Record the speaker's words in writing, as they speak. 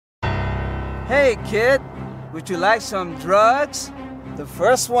Hey kid, would you like some drugs? The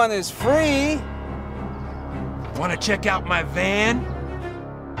first one is free. Wanna check out my van?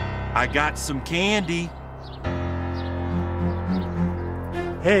 I got some candy.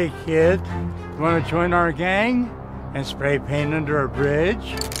 Hey kid, wanna join our gang and spray paint under a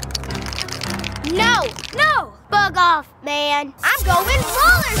bridge? No, no! Bug off, man. I'm going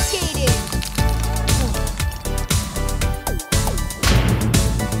roller skating.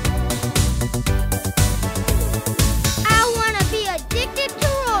 I wanna be addicted to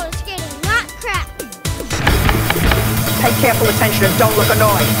roller skating, not crack. Pay careful attention and don't look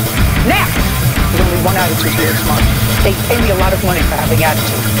annoyed. Now! There's only one attitude here, smart. They pay me a lot of money for having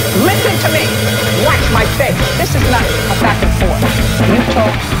attitude. Listen to me! Watch my face. This is not a back and forth. You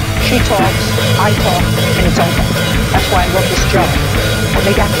talk, she talks, I talk, and it's over. That's why I love this job. And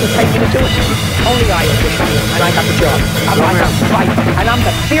they actually paid me to do it. Only I auditioned, and I got the job. I'm a fighter, and I'm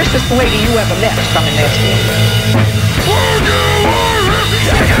the fiercest lady you ever met coming there.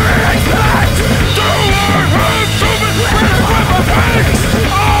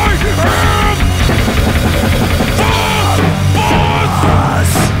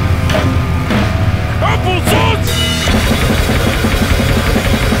 Applesauce!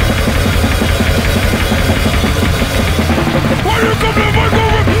 Why you come to my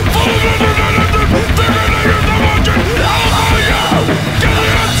cover? Follow me to the get the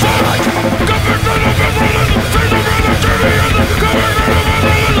inside! Come back to the bedroom! Say the brother Judy and the come back to the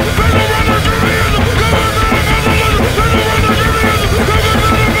bedroom! Say the brother Judy and the come back to the bedroom! Say the brother Judy and the come back to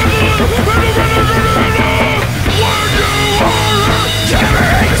the bedroom! Say the brother Judy and the when you are give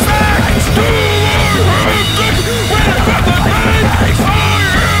me respect! Do I have to when I got the pain? I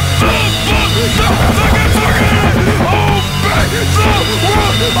am the second obey the world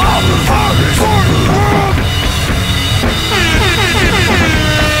of our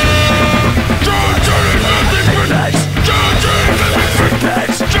Judge Judy, nothing but next! Judge Judy, nothing but next!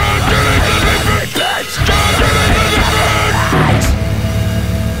 Judge Judy, nothing but next! Judge Judy, nothing but next!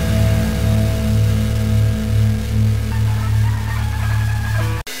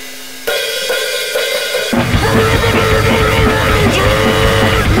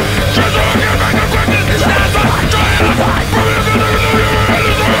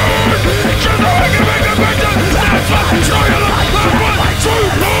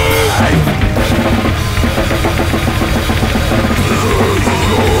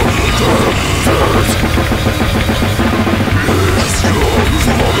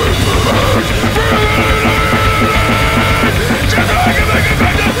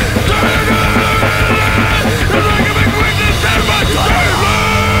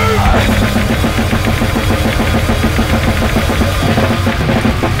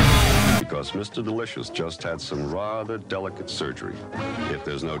 Mr. Delicious just had some rather delicate surgery. If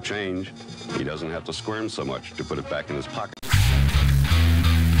there's no change, he doesn't have to squirm so much to put it back in his pocket.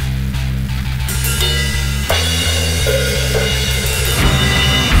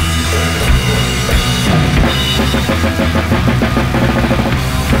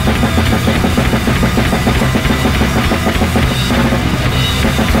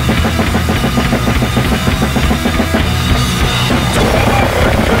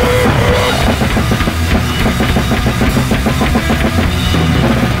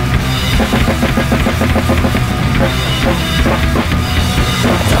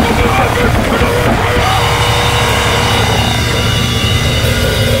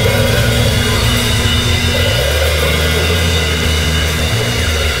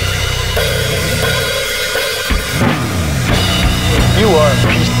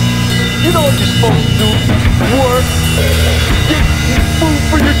 You know what you're supposed to do. Work. Get food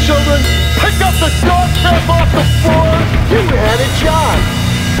for your children. Pick up the dog crap off the floor. You had a job.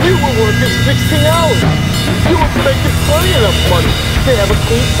 You were working 16 hours. You were making plenty enough money to have a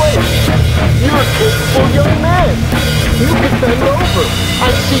clean place. You're a capable young man. You can bend over.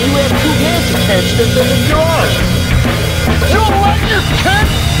 I see you have two hands attached to them in your arms. You'll let your kid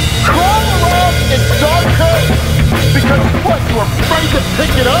crawl around in dog crap? Because what, you're afraid to pick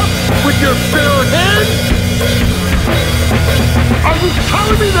it up with your bare hands? Are you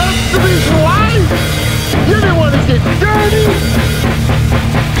telling me that's the reason why? You didn't want to get dirty?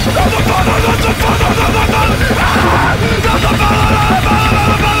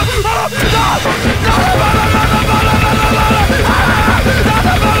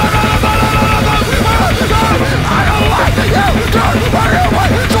 I don't like you!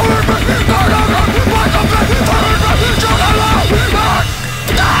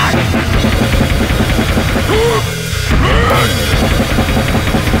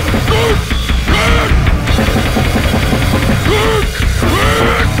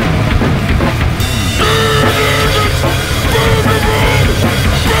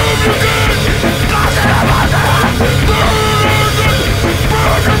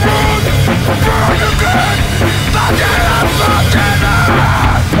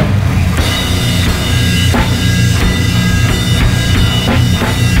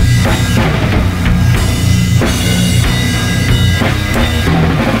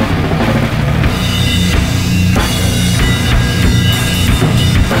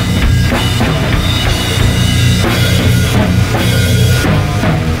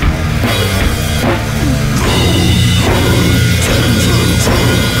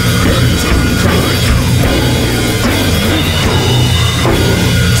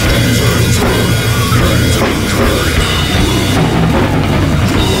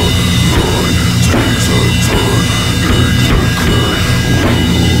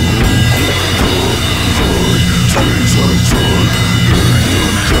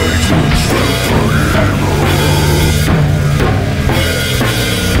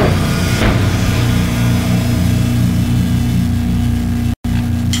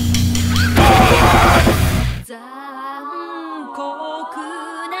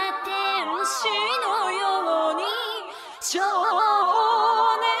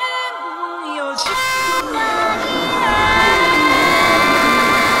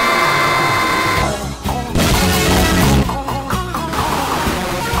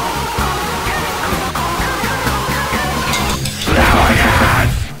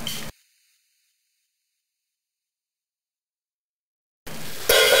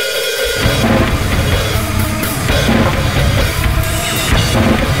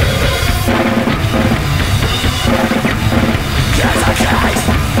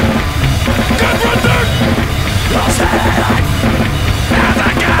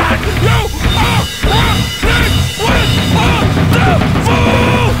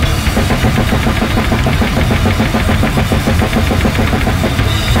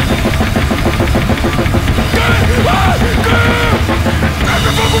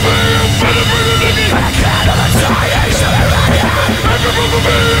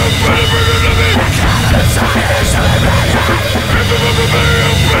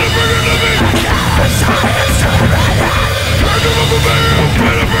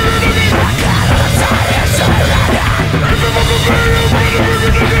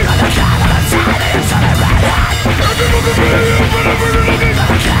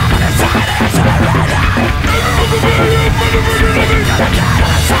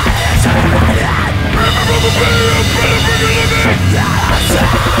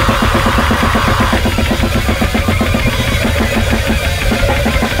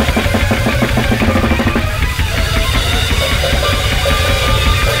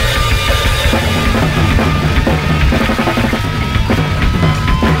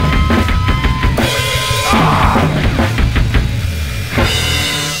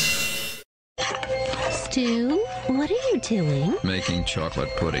 Making chocolate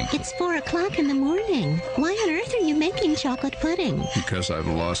pudding. It's 4 o'clock in the morning. Why on earth are you making chocolate pudding? Because I've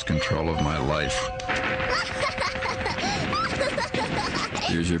lost control of my life.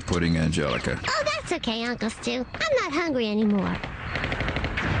 Here's your pudding, Angelica. Oh, that's okay, Uncle Stu. I'm not hungry anymore.